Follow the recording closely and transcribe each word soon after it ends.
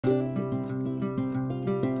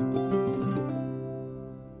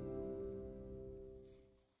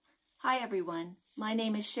Hi everyone, my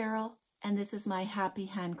name is Cheryl and this is my Happy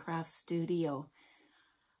Handcraft Studio.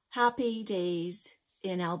 Happy days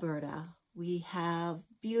in Alberta. We have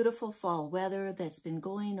beautiful fall weather that's been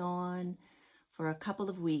going on for a couple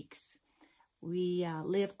of weeks. We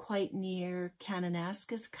live quite near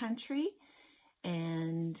Kananaskis country,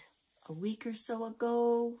 and a week or so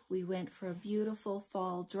ago we went for a beautiful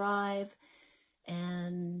fall drive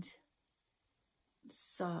and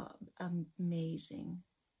saw amazing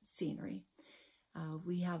scenery.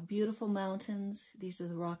 We have beautiful mountains. These are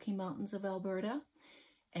the Rocky Mountains of Alberta,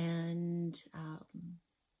 and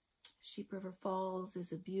Sheep River Falls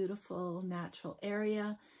is a beautiful natural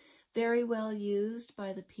area, very well used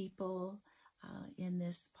by the people in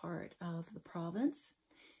this part of the province.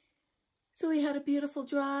 So we had a beautiful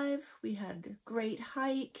drive, we had a great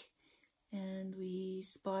hike, and we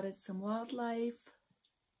spotted some wildlife.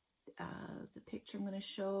 The picture I'm going to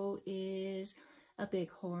show is a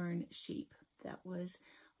bighorn sheep that was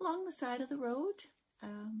along the side of the road,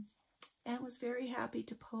 and was very happy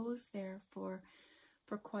to pose there for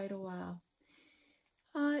quite a while.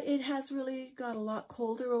 It has really got a lot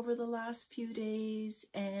colder over the last few days,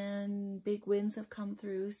 and big winds have come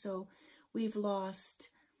through, so we've lost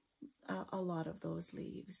a lot of those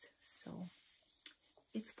leaves. So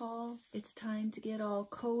it's fall, it's time to get all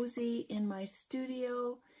cozy in my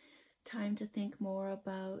studio, time to think more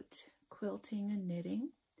about quilting and knitting,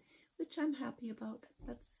 which I'm happy about.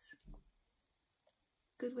 That's a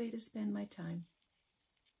good way to spend my time.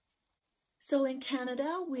 So in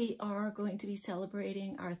Canada, we are going to be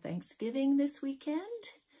celebrating our Thanksgiving this weekend.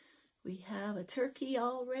 We have a turkey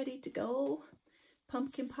all ready to go,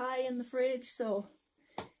 pumpkin pie in the fridge, so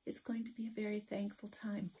it's going to be a very thankful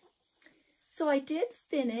time. So I did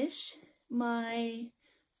finish my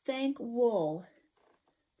Thankwool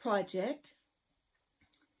project.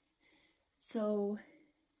 So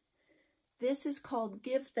this is called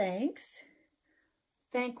Give Thanks,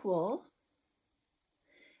 Thankwool,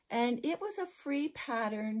 and it was a free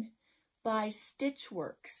pattern by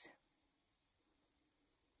Stitchworks.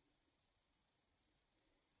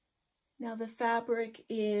 Now the fabric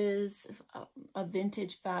is a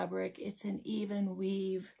vintage fabric. It's an even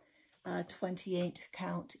weave, 28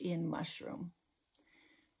 count in mushroom.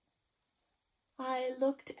 I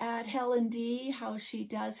looked at Helen D, how she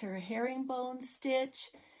does her herringbone stitch.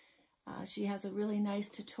 She has a really nice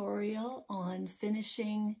tutorial on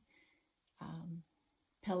finishing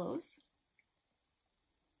pillows.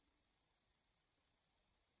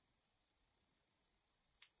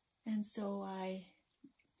 And so I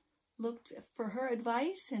looked for her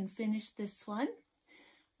advice and finished this one.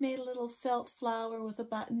 Made a little felt flower with a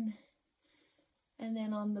button, and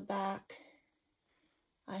then on the back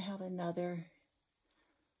I have another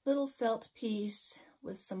little felt piece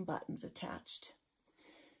with some buttons attached.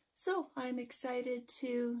 So I'm excited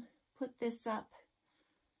to put this up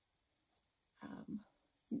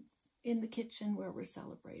in the kitchen where we're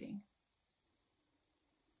celebrating.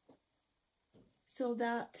 So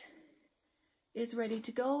that is ready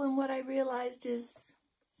to go, and what I realized is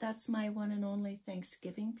that's my one and only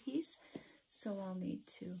Thanksgiving piece, so I'll need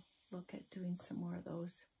to look at doing some more of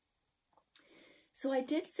those. So I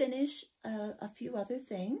did finish a few other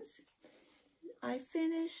things. I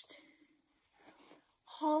finished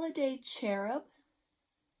Holiday Cherub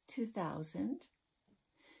 2000.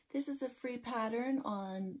 This is a free pattern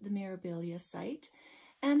on the Mirabilia site,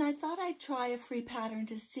 and I thought I'd try a free pattern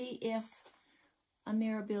to see if a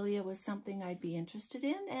Mirabilia was something I'd be interested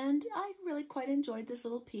in, and I really quite enjoyed this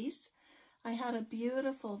little piece. I had a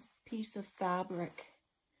beautiful piece of fabric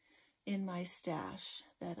in my stash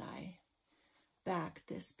that I backed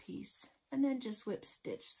this piece, and then just whip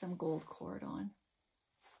stitch some gold cord on.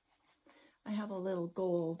 I have a little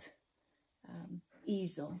gold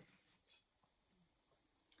easel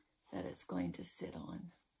that it's going to sit on.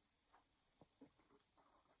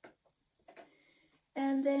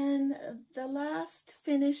 And then the last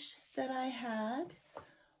finish that I had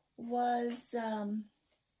was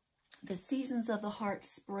the Seasons of the Heart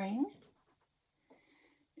Spring.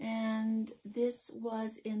 And this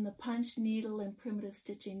was in the Punch Needle and Primitive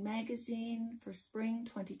Stitching magazine for spring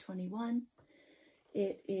 2021.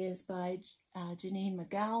 It is by Jeannine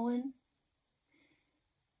McGowan.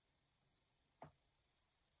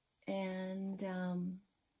 And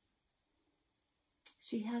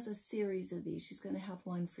she has a series of these. She's going to have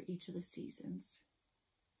one for each of the seasons.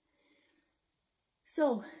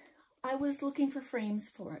 So I was looking for frames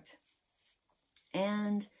for it.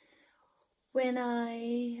 And when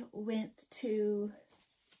I went to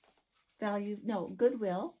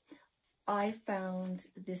Goodwill, I found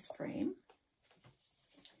this frame.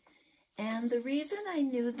 And the reason I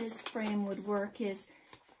knew this frame would work is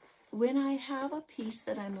when I have a piece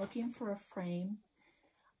that I'm looking for a frame,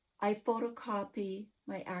 I photocopy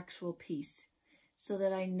my actual piece so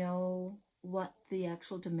that I know what the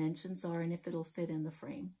actual dimensions are and if it'll fit in the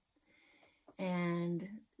frame. And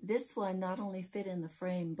this one not only fit in the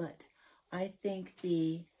frame, but I think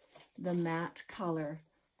the matte color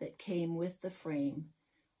that came with the frame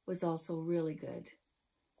was also really good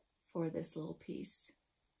for this little piece.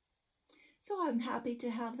 So I'm happy to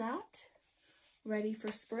have that ready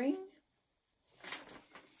for spring.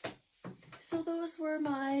 So those were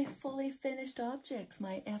my fully finished objects,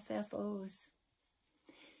 my FFOs.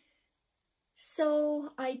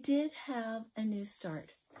 So I did have a new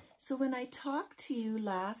start. So when I talked to you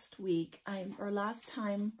last week, last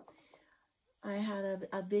time I had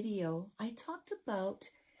a video, I talked about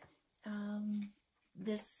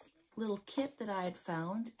this little kit that I had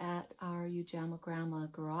found at our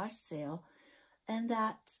Ujamagramma garage sale, and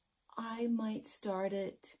that I might start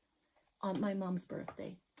it on my mom's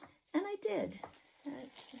birthday. And I did.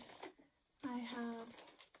 I have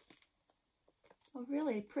a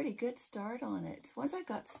really pretty good start on it. Once I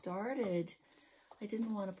got started, I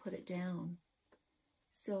didn't want to put it down.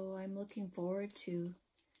 So I'm looking forward to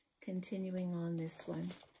continuing on this one.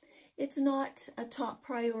 It's not a top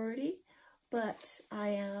priority, but I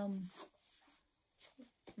am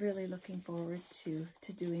really looking forward to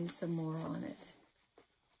doing some more on it.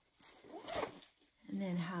 And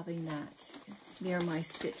then having that near my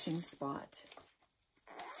stitching spot.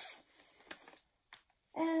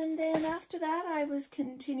 And then after that, I was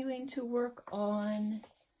continuing to work on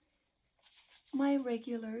my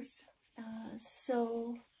regulars.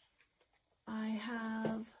 So I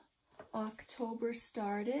have October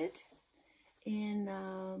started in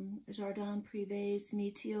Jardin Prive's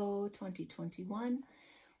Meteo 2021.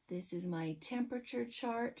 This is my temperature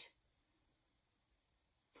chart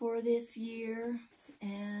for this year,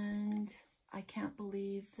 and I can't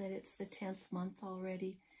believe that it's the 10th month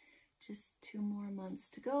already. Just 2 more months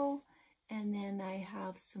to go, and then I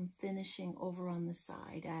have some finishing over on the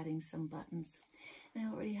side, adding some buttons. And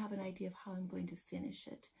I already have an idea of how I'm going to finish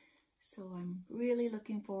it. So I'm really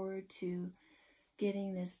looking forward to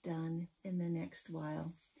getting this done in the next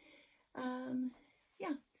while.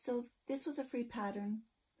 Yeah, so this was a free pattern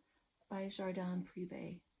by Jardin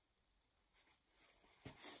Prive.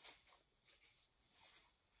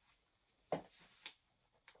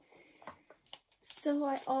 So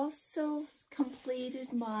I also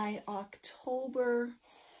completed my October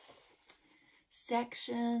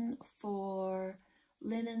section for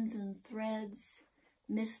Linens and Threads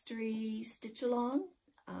Mystery Stitch Along.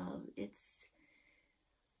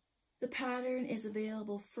 The pattern is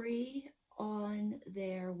available free on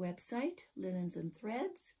their website, Linens and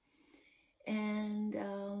Threads. And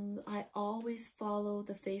I always follow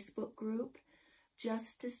the Facebook group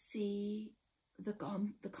just to see the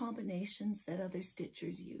combinations that other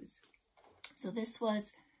stitchers use. So this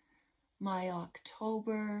was my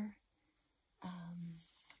October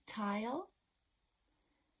tile.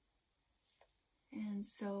 And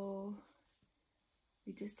so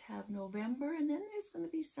we just have November, and then there's going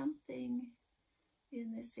to be something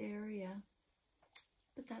in this area.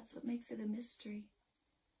 But that's what makes it a mystery.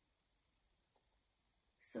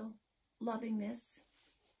 So, loving this.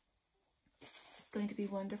 It's going to be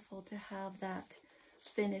wonderful to have that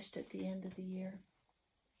finished at the end of the year.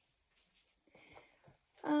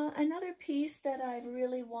 Another piece that I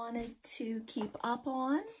really wanted to keep up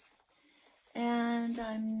on, and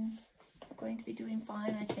I'm going to be doing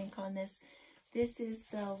fine, I think, on this. This is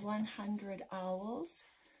the 100 Owls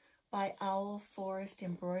by Forest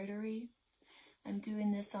Embroidery. I'm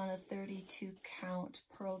doing this on a 32 count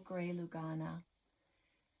Pearl Grey Lugana.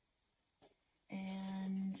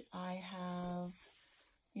 And I have,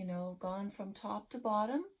 gone from top to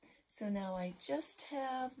bottom. So now I just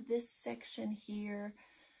have this section here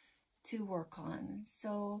to work on.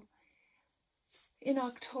 So in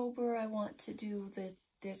October, I want to do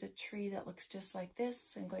there's a tree that looks just like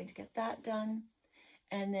this. I'm going to get that done.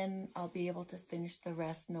 And then I'll be able to finish the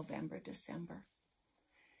rest November, December.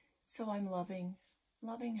 So I'm loving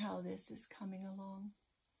how this is coming along.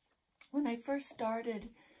 When I first started,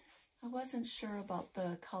 I wasn't sure about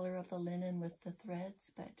the color of the linen with the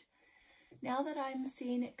threads, but now that I'm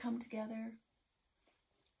seeing it come together,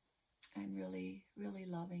 I'm really, really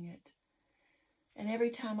loving it. And every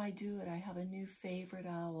time I do it, I have a new favorite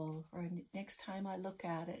owl, or next time I look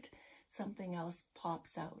at it, something else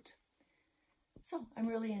pops out. So I'm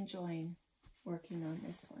really enjoying working on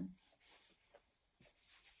this one.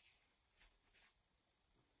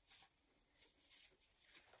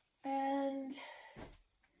 And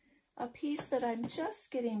A piece that I'm just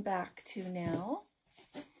getting back to now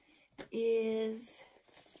is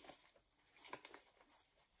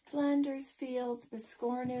Flanders Fields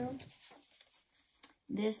Biscornu.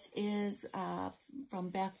 This is from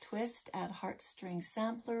Beth Twist at Heartstring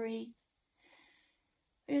Samplery.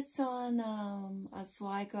 It's on a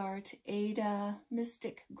Zweigart Aida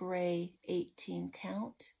Mystic Gray 18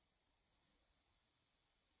 count.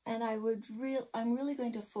 And I'm really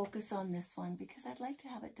going to focus on this one because I'd like to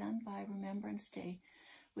have it done by Remembrance Day,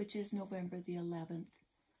 which is November the 11th.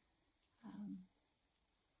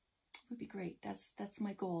 Would be great. That's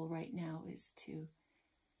my goal right now, is to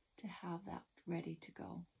have that ready to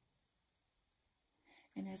go.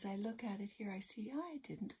 And as I look at it here, I see I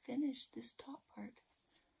didn't finish this top part.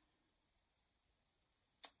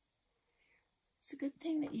 It's a good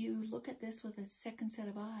thing that you look at this with a second set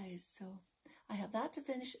of eyes. So I have that to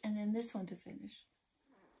finish and then this one to finish.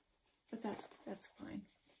 But that's fine.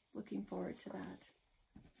 Looking forward to that.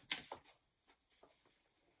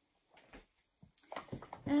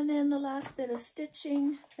 And then the last bit of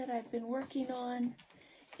stitching that I've been working on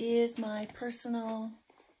is my personal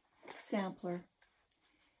sampler.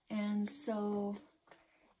 And so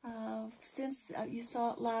since you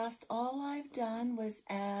saw it last, all I've done was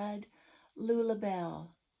add Lullabelle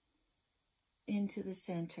into the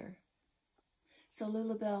center. So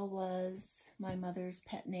Lullabelle was my mother's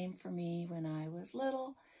pet name for me when I was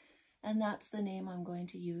little, and that's the name I'm going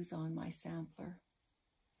to use on my sampler.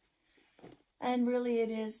 And really it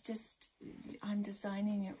is just, I'm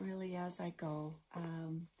designing it really as I go.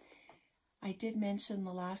 I did mention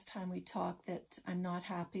the last time we talked that I'm not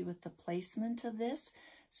happy with the placement of this,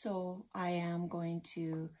 so I am going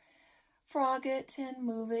to frog it and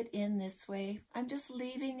move it in this way. I'm just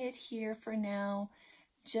leaving it here for now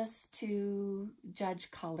just to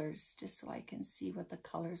judge colors, just so I can see what the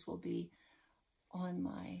colors will be on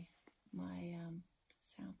my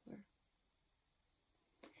sampler.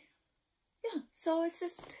 Yeah, so it's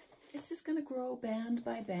just going to grow band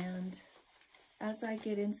by band. As I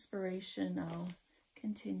get inspiration, I'll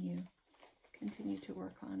continue to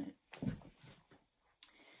work on it.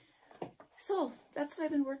 So that's what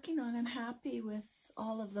I've been working on. I'm happy with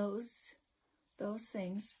all of those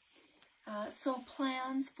things. So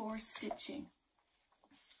plans for stitching.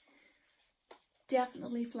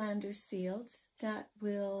 Definitely Flanders Fields. That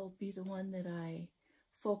will be the one that I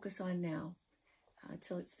focus on now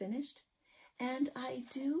till it's finished. And I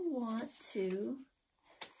do want to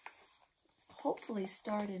hopefully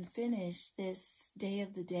start and finish this Day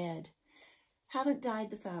of the Dead. Haven't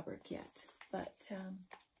dyed the fabric yet, but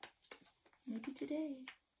maybe today.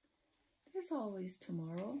 There's always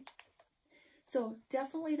tomorrow. So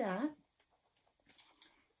definitely that.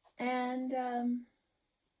 And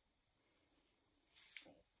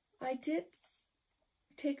I did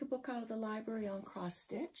take a book out of the library on cross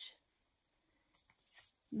stitch.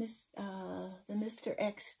 The Mr.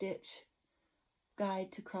 X Stitch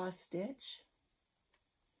Guide to Cross Stitch.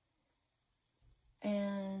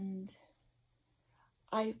 And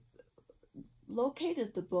I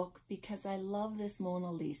located the book because I love this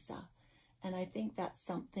Mona Lisa. And I think that's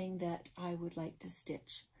something that I would like to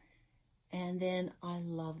stitch. And then I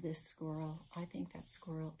love this squirrel. I think that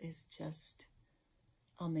squirrel is just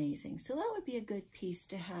amazing. So that would be a good piece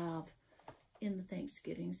to have in the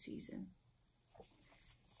Thanksgiving season.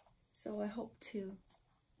 So I hope to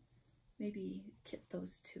maybe kit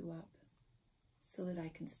those two up so that I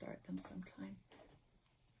can start them sometime.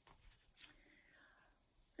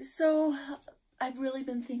 So I've really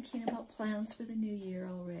been thinking about plans for the new year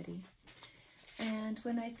already. And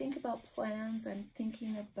when I think about plans, I'm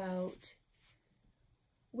thinking about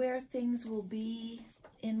where things will be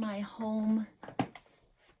in my home,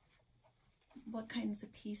 what kinds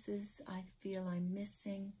of pieces I feel I'm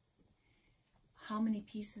missing, how many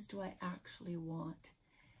pieces do I actually want.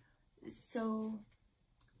 So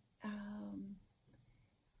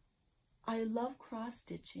I love cross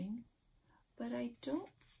stitching, but I don't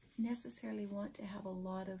necessarily want to have a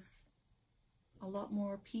lot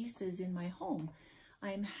more pieces in my home.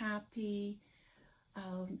 I'm happy,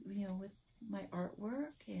 you know, with my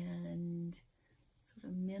artwork and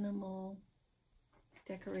sort of minimal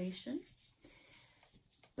decoration.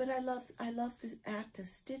 But I love the act of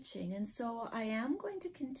stitching, and so I am going to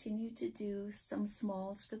continue to do some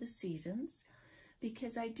smalls for the seasons,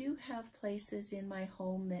 because I do have places in my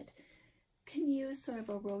home that can use sort of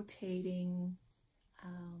a rotating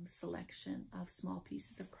selection of small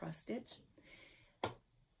pieces of cross stitch.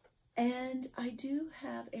 And I do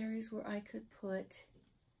have areas where I could put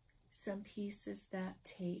some pieces that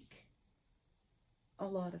take a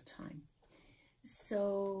lot of time.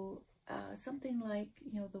 So something like,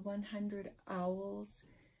 you know, the 100 owls,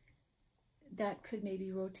 that could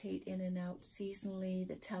maybe rotate in and out seasonally,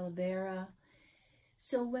 the Talavera.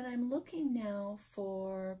 So when I'm looking now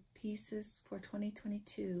for pieces for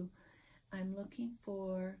 2022, I'm looking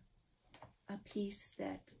for a piece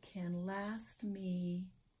that can last me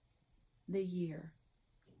the year.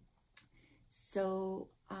 So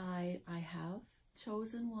I have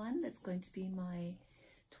chosen one that's going to be my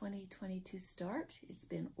 2022 start. It's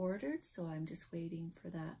been ordered, so I'm just waiting for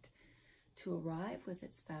that to arrive with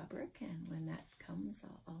its fabric, and when that comes,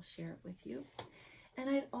 I'll share it with you. And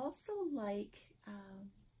I'd also like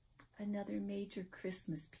another major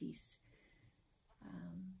Christmas piece.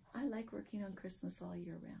 I like working on Christmas all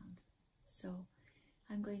year round, so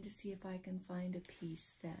I'm going to see if I can find a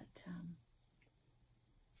piece that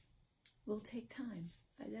will take time.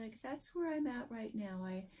 That's where I'm at right now.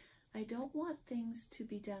 I don't want things to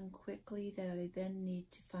be done quickly that I then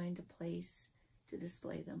need to find a place to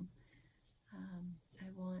display them.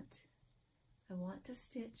 I want to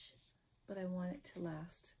stitch, but I want it to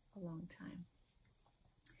last a long time.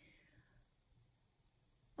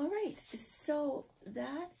 All right, so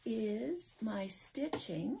that is my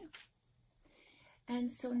stitching. And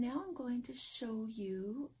so now I'm going to show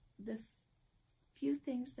you the few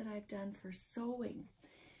things that I've done for sewing.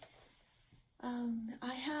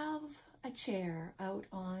 I have a chair out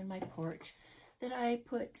on my porch that I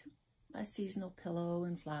put a seasonal pillow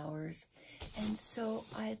and flowers. And so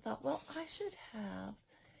I thought, well, I should have,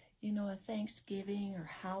 you know, a Thanksgiving or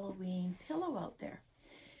Halloween pillow out there.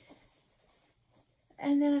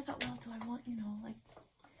 And then I thought, well, do I want, you know, like,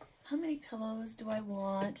 how many pillows do I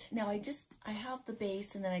want? Now I have the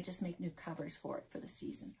base, and then I just make new covers for it for the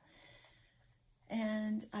season.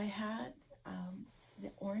 And I had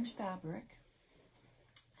the orange fabric.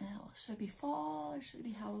 Now, should it be fall or should it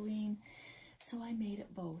be Halloween? So I made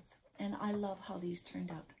it both, and I love how these turned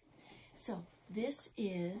out. So this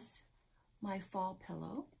is my fall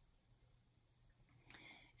pillow.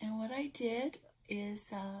 And what I did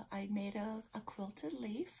is I made a quilted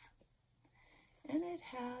leaf, and it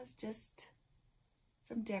has just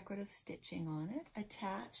some decorative stitching on it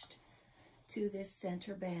attached to this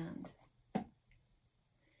center band.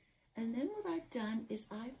 And then what I've done is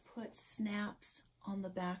I've put snaps on the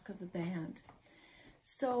back of the band.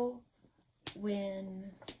 So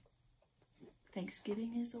when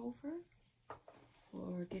Thanksgiving is over,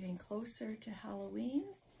 or we're getting closer to Halloween,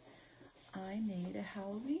 I made a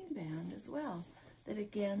Halloween band as well that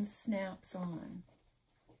again snaps on.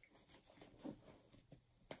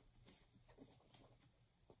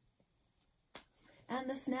 And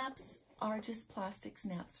the snaps are just plastic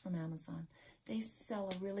snaps from Amazon. They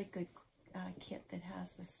sell a really good kit that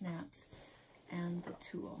has the snaps and the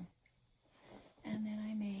tulle. And then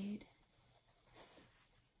I made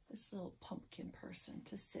this little pumpkin person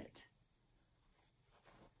to sit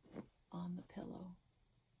on the pillow.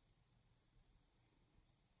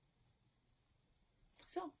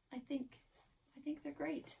 So I think they're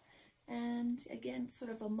great. And again,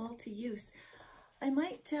 sort of a multi-use. I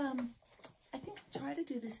might, I think I'll try to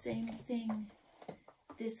do the same thing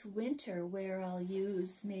this winter, where I'll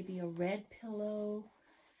use maybe a red pillow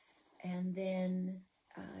and then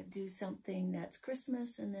do something that's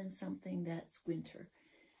Christmas and then something that's winter,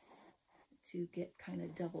 to get kind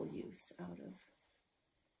of double use out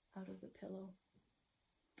of the pillow.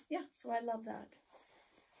 Yeah, so I love that.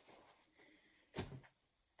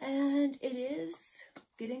 And it is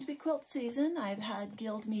getting to be quilt season. I've had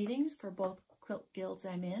guild meetings for both quilt guilds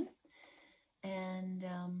I'm in. And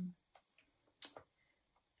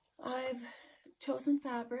I've chosen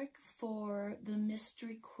fabric for the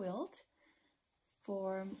mystery quilt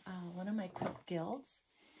for one of my quilt guilds.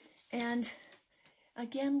 And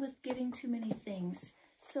again, with getting too many things.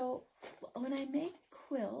 So when I make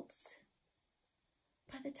quilts,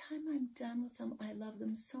 by the time I'm done with them, I love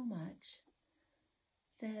them so much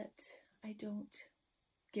that I don't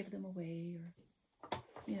give them away or,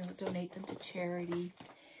 you know, donate them to charity.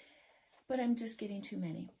 But I'm just getting too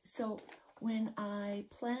many. So when I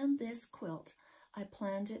planned this quilt, I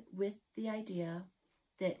planned it with the idea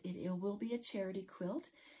that it will be a charity quilt.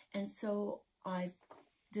 And so I've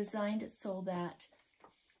designed it so that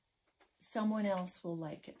someone else will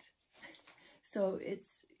like it. So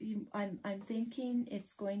I'm thinking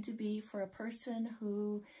it's going to be for a person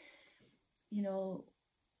who, you know,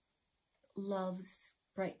 loves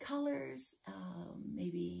bright colors,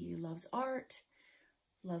 maybe loves art,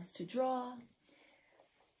 loves to draw.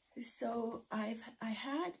 So I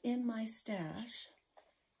had in my stash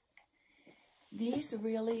these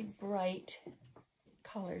really bright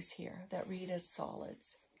colors here that read as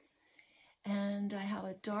solids. And I have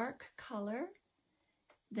a dark color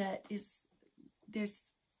that is, there's,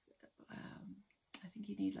 I think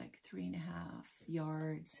you need like 3.5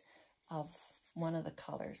 yards of one of the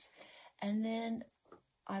colors. And then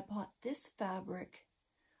I bought this fabric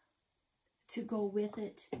to go with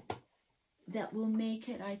it that will make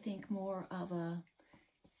it, I think, more of a,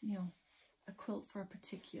 you know, a quilt for a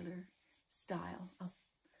particular style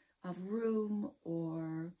of room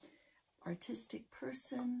or artistic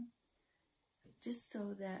person, just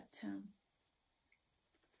so that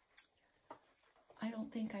I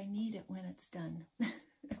don't think I need it when it's done.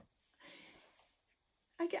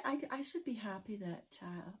 I should be happy that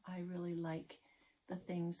I really like the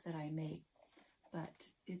things that I make, but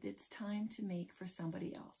it's time to make for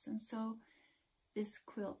somebody else. And so this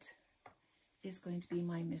quilt is going to be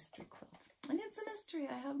my mystery quilt. And it's a mystery.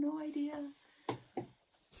 I have no idea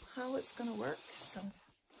how it's going to work, so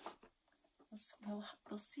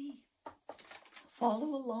we'll see.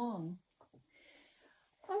 Follow along.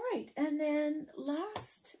 All right, and then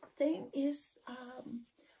last thing is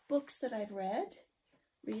books that I've read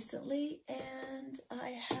recently, and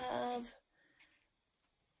I have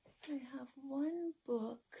one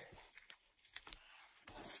book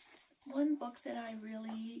that I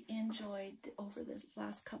really enjoyed over the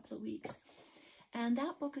last couple of weeks, and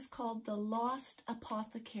that book is called The Lost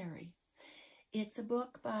Apothecary. It's a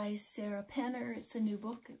book by Sarah Penner. It's a new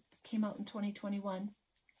book. It came out in 2021.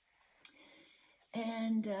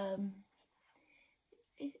 And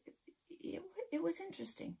it was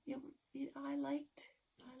interesting. I liked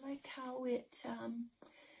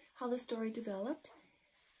how the story developed.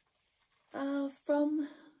 From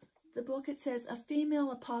the book, it says, a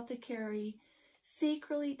female apothecary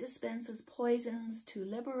secretly dispenses poisons to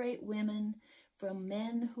liberate women from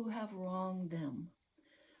men who have wronged them.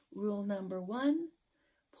 Rule number 1,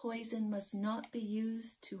 poison must not be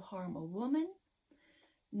used to harm a woman.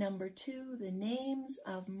 Number 2, the names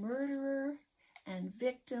of murderer and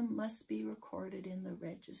victim must be recorded in the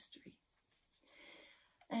registry.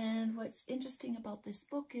 And what's interesting about this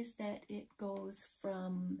book is that it goes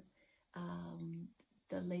from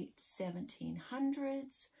the late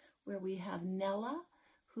 1700s, where we have Nella,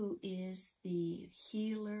 who is the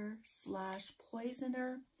healer slash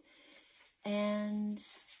poisoner, and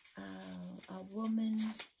a woman,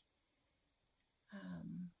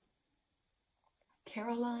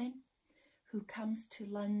 Caroline, who comes to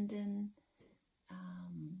London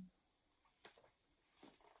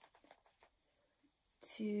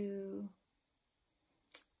to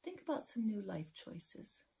think about some new life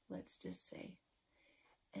choices, let's just say,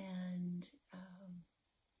 and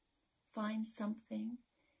find something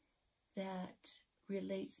that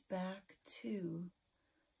relates back to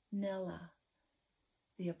Nella,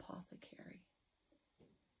 the apothecary.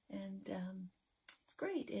 And it's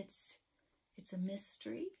great. It's a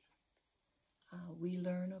mystery. We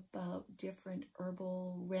learn about different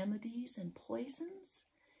herbal remedies and poisons.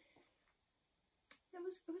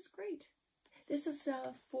 It was great. This is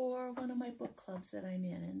for one of my book clubs that I'm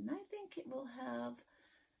in, and I think it will have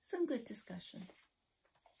some good discussion.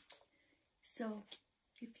 So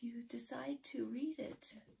if you decide to read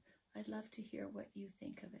it, I'd love to hear what you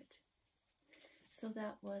think of it. So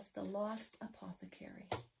that was The Lost Apothecary.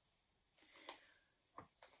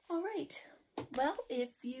 All right. Well,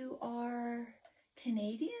 if you are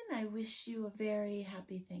Canadian, I wish you a very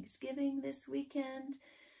happy Thanksgiving this weekend.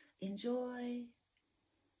 Enjoy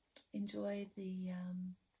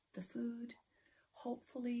the food.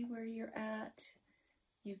 Hopefully where you're at,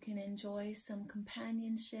 you can enjoy some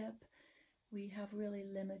companionship. We have really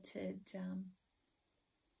limited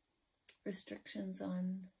restrictions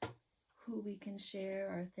on who we can share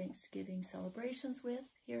our Thanksgiving celebrations with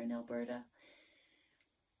here in Alberta.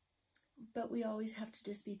 But we always have to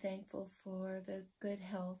just be thankful for the good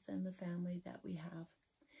health and the family that we have.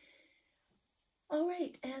 All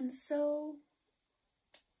right, and so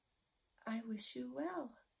I wish you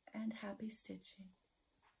well and happy stitching.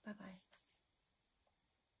 Bye-bye.